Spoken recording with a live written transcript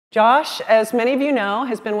Josh, as many of you know,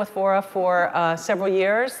 has been with FORA for several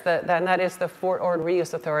years, and that is the Fort Ord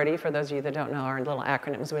Reuse Authority, for those of you that don't know our little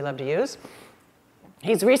acronyms we love to use.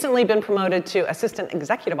 He's recently been promoted to Assistant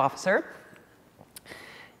Executive Officer,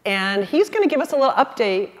 and he's going to give us a little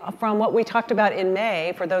update from what we talked about in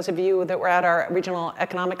May, for those of you that were at our Regional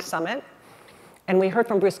Economic Summit, and we heard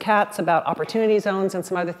from Bruce Katz about opportunity zones and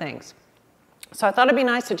some other things. So I thought it'd be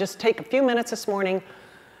nice to just take a few minutes this morning,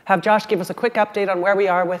 have Josh give us a quick update on where we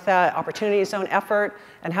are with that opportunity zone effort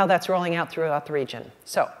and how that's rolling out throughout the region.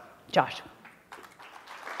 So, Josh.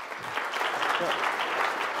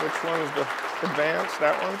 Which one's the advanced?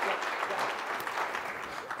 That one?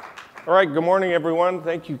 All right, good morning, everyone.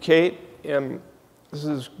 Thank you, Kate. This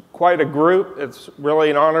is quite a group. It's really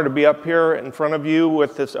an honor to be up here in front of you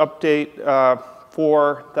with this update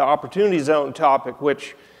for the opportunity zone topic,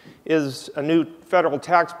 which is a new federal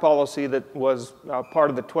tax policy that was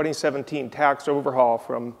part of the 2017 tax overhaul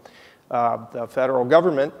from the federal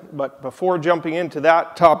government. But before jumping into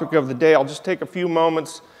that topic of the day, I'll just take a few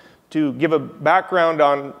moments to give a background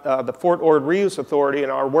on the Fort Ord Reuse Authority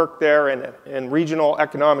and our work there in regional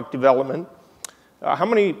economic development. How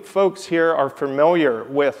many folks here are familiar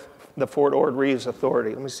with the Fort Ord Reuse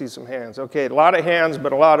Authority? Let me see some hands. Okay, a lot of hands,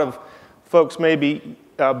 but a lot of folks may be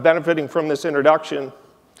benefiting from this introduction.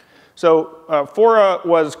 So FORA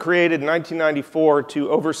was created in 1994 to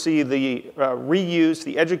oversee the reuse,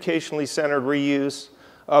 the educationally centered reuse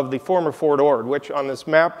of the former Fort Ord, which on this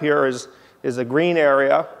map here is a green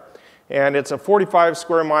area. And it's a 45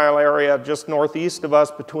 square mile area just northeast of us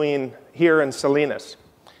between here and Salinas.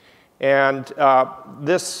 And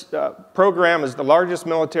this program is the largest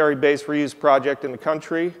military base reuse project in the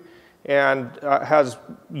country, and has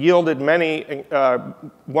yielded many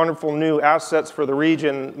wonderful new assets for the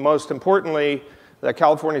region, most importantly, the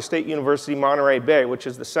California State University Monterey Bay, which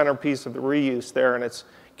is the centerpiece of the reuse there, and it's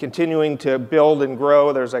continuing to build and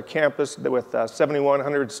grow. There's a campus with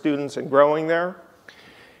 7,100 students and growing there.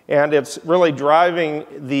 And it's really driving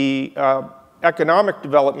the economic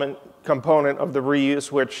development component of the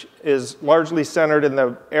reuse, which is largely centered in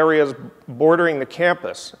the areas bordering the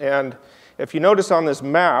campus. And if you notice on this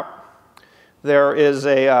map, there is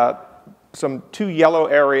two yellow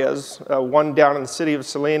areas, one down in the city of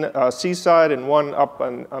Salinas, Seaside, and one up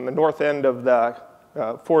on the north end of the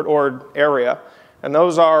Fort Ord area. And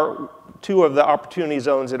those are two of the opportunity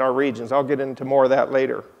zones in our regions. I'll get into more of that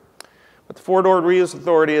later. But the Fort Ord Reuse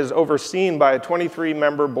Authority is overseen by a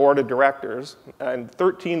 23-member board of directors and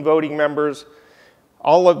 13 voting members.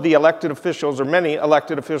 All of the elected officials, or many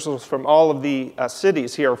elected officials from all of the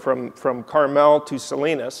cities here, from Carmel to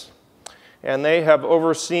Salinas. And they have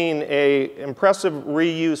overseen an impressive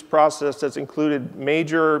reuse process that's included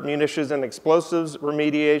major munitions and explosives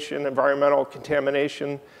remediation, environmental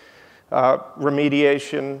contamination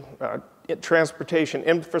remediation, transportation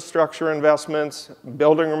infrastructure investments,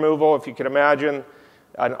 building removal. If you can imagine,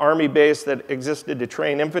 an army base that existed to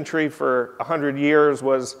train infantry for 100 years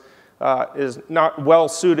is not well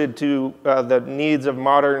suited to the needs of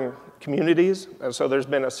modern communities. And so there's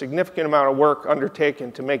been a significant amount of work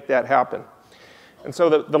undertaken to make that happen. And so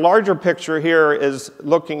the larger picture here is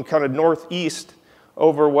looking kind of northeast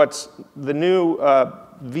over what's the new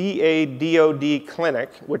VA DOD clinic,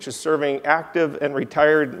 which is serving active and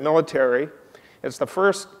retired military. It's the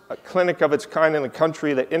first clinic of its kind in the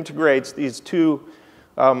country that integrates these two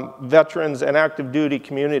veterans and active duty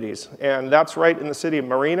communities. And that's right in the city of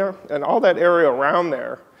Marina. And all that area around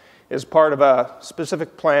there is part of a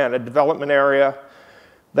specific plan, a development area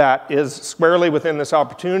that is squarely within this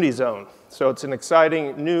opportunity zone. So it's an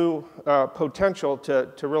exciting new potential to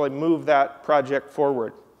really move that project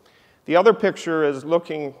forward. The other picture is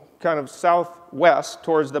looking kind of southwest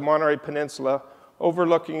towards the Monterey Peninsula,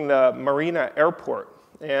 overlooking the Marina Airport.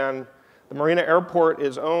 And the Marina Airport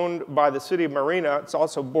is owned by the city of Marina. It's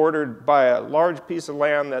also bordered by a large piece of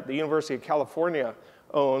land that the University of California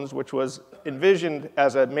owns, which was envisioned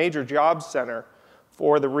as a major jobs center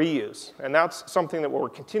for the reuse. And that's something that we're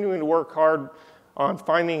continuing to work hard on,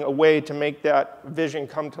 finding a way to make that vision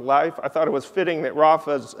come to life. I thought it was fitting that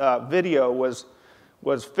Rafa's video was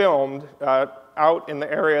filmed out in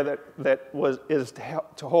the area that is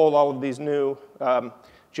to hold all of these new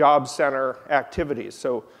job center activities.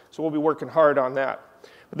 So we'll be working hard on that.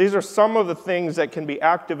 But these are some of the things that can be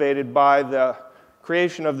activated by the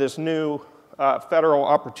creation of this new federal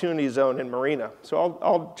opportunity zone in Marina. So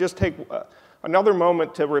I'll just take another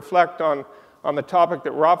moment to reflect on the topic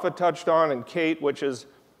that Rafa touched on, and Kate, which is,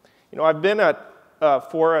 I've been at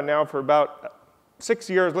FORA now for about 6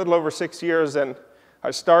 years, a little over 6 years, and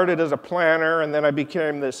I started as a planner, and then I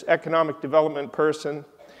became this economic development person.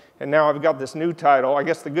 and now I've got this new title. I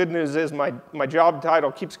guess the good news is my job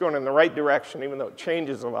title keeps going in the right direction, even though it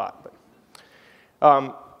changes a lot.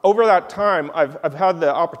 But, over that time, I've had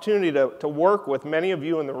the opportunity to work with many of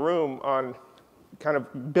you in the room on kind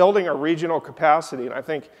of building a regional capacity, and I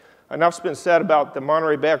think enough's been said about the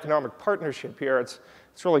Monterey Bay Economic Partnership here. It's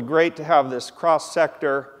really great to have this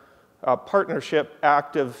cross-sector partnership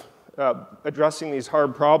active addressing these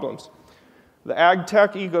hard problems. The ag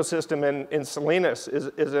tech ecosystem in Salinas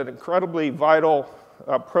is an incredibly vital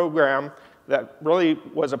program that really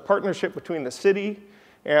was a partnership between the city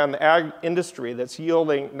and the ag industry that's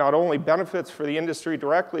yielding not only benefits for the industry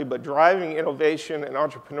directly, but driving innovation and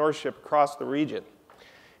entrepreneurship across the region.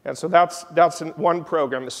 And so that's one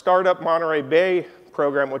program. The Startup Monterey Bay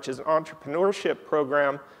program, which is an entrepreneurship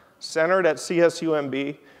program centered at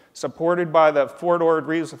CSUMB, supported by the Fort Ord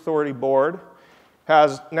Reuse Authority Board,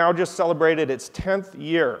 has now just celebrated its 10th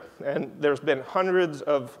year. And there's been hundreds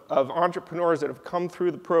of entrepreneurs that have come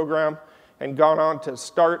through the program and gone on to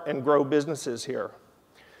start and grow businesses here.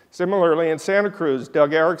 Similarly, in Santa Cruz,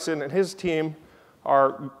 Doug Erickson and his team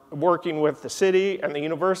are working with the city and the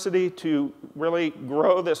university to really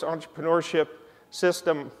grow this entrepreneurship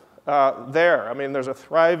system there. I mean, there's a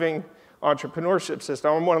thriving entrepreneurship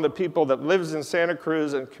system. I'm one of the people that lives in Santa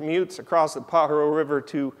Cruz and commutes across the Pajaro River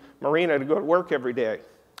to Marina to go to work every day.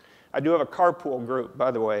 I do have a carpool group,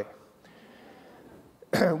 by the way.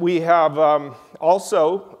 We have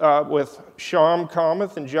also, with Sham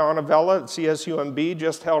Kamath and John Avella at CSUMB,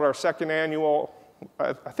 just held our second annual,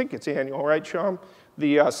 I think it's annual, right, Sham?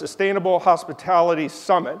 The Sustainable Hospitality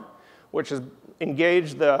Summit, which has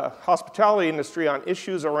engaged the hospitality industry on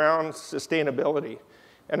issues around sustainability,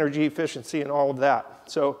 energy efficiency, and all of that.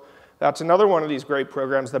 So that's another one of these great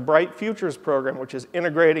programs. The Bright Futures program, which is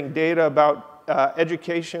integrating data about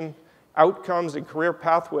education outcomes and career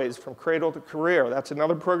pathways from cradle to career. That's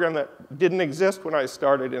another program that didn't exist when I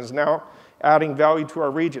started and is now adding value to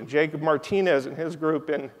our region. Jacob Martinez and his group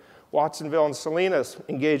in Watsonville and Salinas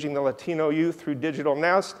engaging the Latino youth through Digital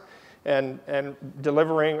Nest and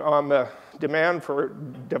delivering on the demand for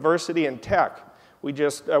diversity in tech. We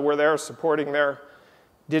just were there supporting their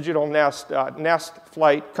Digital Nest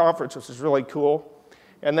Flight Conference, which is really cool.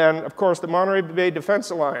 And then, of course, the Monterey Bay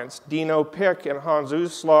Defense Alliance, Dino Pick and Hans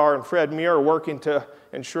Uslar and Fred Muir are working to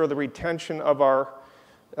ensure the retention of our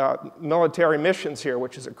military missions here,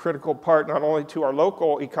 which is a critical part not only to our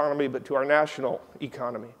local economy, but to our national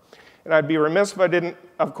economy. And I'd be remiss if I didn't,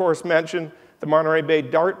 of course, mention the Monterey Bay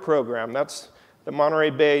DART program. That's the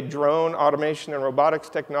Monterey Bay Drone Automation and Robotics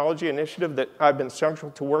Technology Initiative that I've been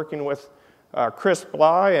central to working with Chris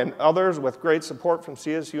Bly and others with great support from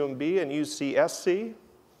CSUMB and UCSC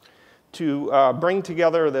to bring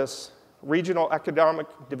together this regional economic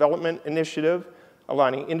development initiative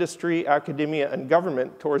aligning industry, academia, and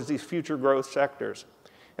government towards these future growth sectors.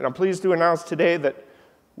 And I'm pleased to announce today that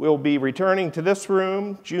we'll be returning to this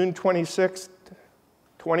room June 26th,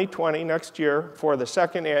 2020, next year, for the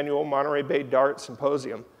second annual Monterey Bay DART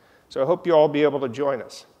Symposium. So I hope you all be able to join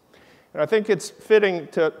us. And I think it's fitting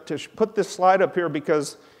to put this slide up here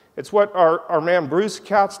because it's what our man Bruce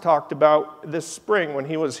Katz talked about this spring when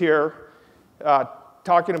he was here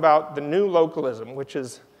talking about the new localism, which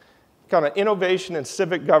is kind of innovation and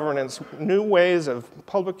civic governance, new ways of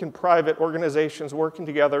public and private organizations working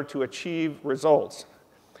together to achieve results.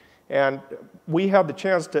 And we had the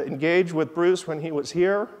chance to engage with Bruce when he was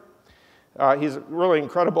here. He's a really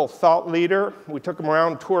incredible thought leader. We took him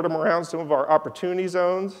around, toured him around some of our opportunity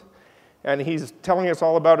zones. And he's telling us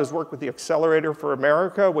all about his work with the Accelerator for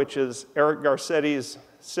America, which is Eric Garcetti's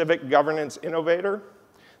civic governance innovator.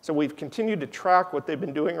 So we've continued to track what they've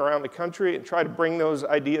been doing around the country and try to bring those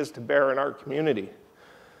ideas to bear in our community.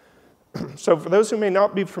 So for those who may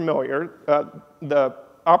not be familiar, the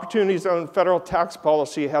Opportunity Zone federal tax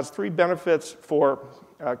policy has three benefits for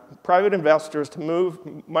private investors to move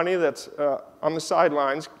money that's on the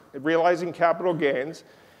sidelines, realizing capital gains,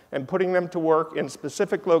 and putting them to work in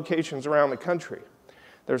specific locations around the country.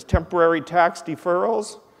 There's temporary tax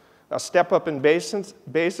deferrals, a step up in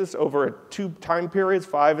basis over two time periods,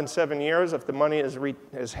 5 and 7 years, if the money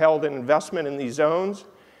is held in investment in these zones.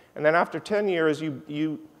 And then after 10 years,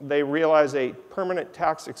 they realize a permanent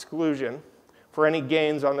tax exclusion for any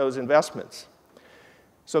gains on those investments.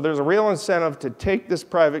 So there's a real incentive to take this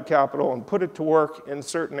private capital and put it to work in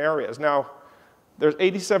certain areas. Now, there's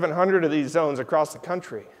 8,700 of these zones across the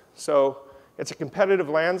country. So it's a competitive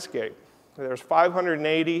landscape. There's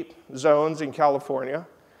 580 zones in California.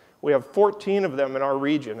 We have 14 of them in our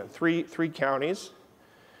region in three counties.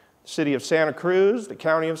 The city of Santa Cruz, the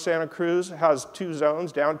county of Santa Cruz has 2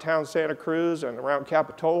 zones, downtown Santa Cruz and around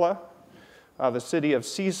Capitola. The city of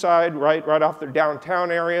Seaside, right off their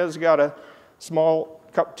downtown area, has got a small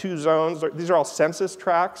 2 zones. These are all census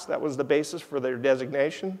tracts. That was the basis for their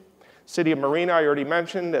designation. City of Marina, I already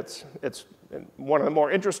mentioned. It's one of the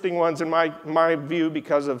more interesting ones in my view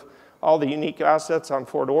because of all the unique assets on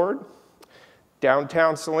Fort Ord.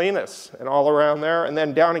 Downtown Salinas and all around there, and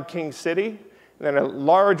then down in King City, and then a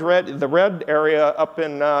large the red area up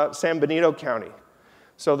in San Benito County.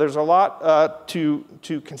 So there's a lot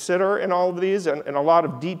to consider in all of these, and a lot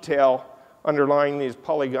of detail underlying these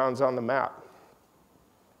polygons on the map.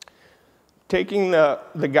 Taking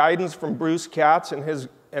the guidance from Bruce Katz and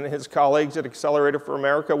his colleagues at Accelerator for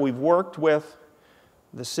America, we've worked with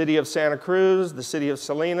the city of Santa Cruz, the city of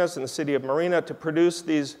Salinas, and the city of Marina to produce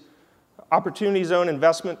these Opportunity Zone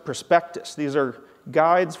Investment Prospectus. These are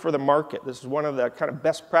guides for the market. This is one of the kind of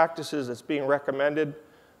best practices that's being recommended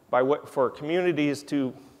for communities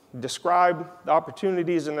to describe the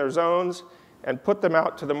opportunities in their zones and put them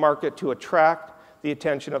out to the market to attract the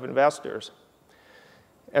attention of investors.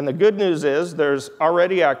 And the good news is there's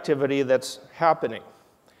already activity that's happening.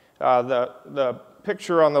 The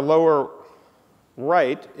picture on the lower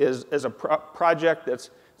right is a project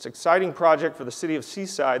that's an exciting project for the city of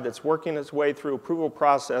Seaside that's working its way through approval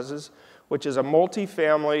processes, which is a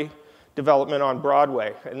multifamily development on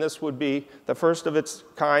Broadway. And this would be the first of its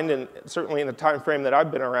kind, and certainly in the time frame that I've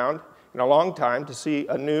been around in a long time, to see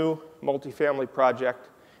a new multifamily project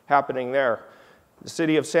happening there. The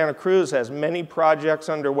city of Santa Cruz has many projects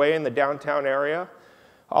underway in the downtown area.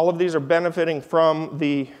 All of these are benefiting from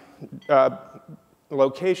the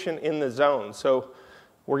location in the zone. So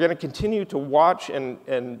we're going to continue to watch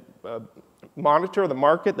and monitor the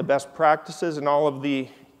market, the best practices, and all of the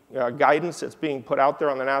guidance that's being put out there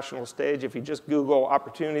on the national stage. If you just Google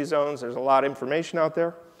opportunity zones, there's a lot of information out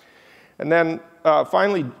there. And then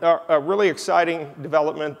finally, a really exciting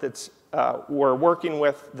development that's we're working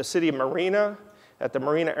with the city of Marina at the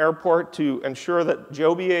Marina Airport to ensure that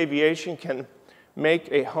Joby Aviation can make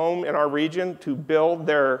a home in our region to build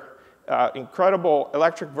their incredible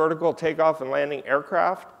electric vertical takeoff and landing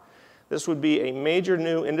aircraft. This would be a major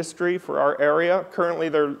new industry for our area. Currently,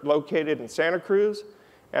 they're located in Santa Cruz,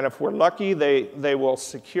 and if we're lucky, they will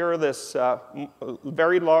secure this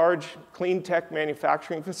very large clean tech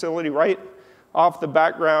manufacturing facility right off the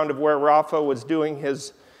background of where Rafa was doing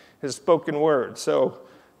his spoken word. So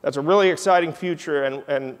that's a really exciting future,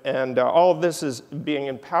 and all of this is being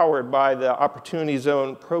empowered by the Opportunity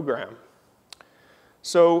Zone program.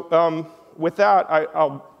 So with that,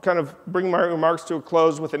 I'll kind of bring my remarks to a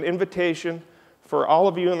close with an invitation for all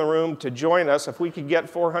of you in the room to join us. If we could get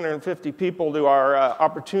 450 people to our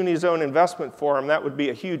Opportunity Zone Investment Forum, that would be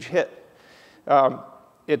a huge hit.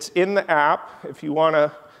 It's in the app. If you want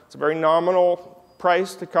to, it's a very nominal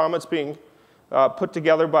price to come. It's being put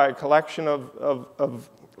together by a collection of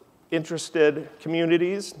interested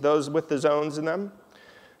communities, those with the zones in them.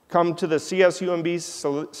 Come to the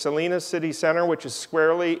CSUMB Salinas City Center, which is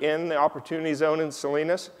squarely in the Opportunity Zone in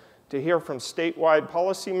Salinas, to hear from statewide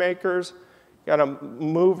policymakers, kind of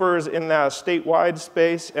movers in the statewide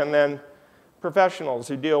space, and then professionals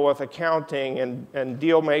who deal with accounting and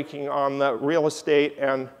deal making on the real estate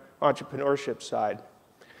and entrepreneurship side.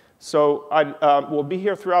 So we'll be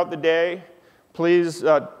here throughout the day. Please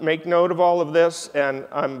make note of all of this, and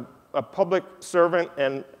I'm a public servant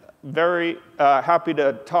and very happy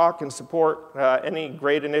to talk and support any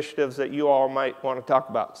great initiatives that you all might want to talk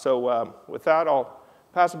about. So with that, I'll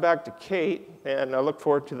pass it back to Kate, and I look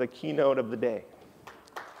forward to the keynote of the day.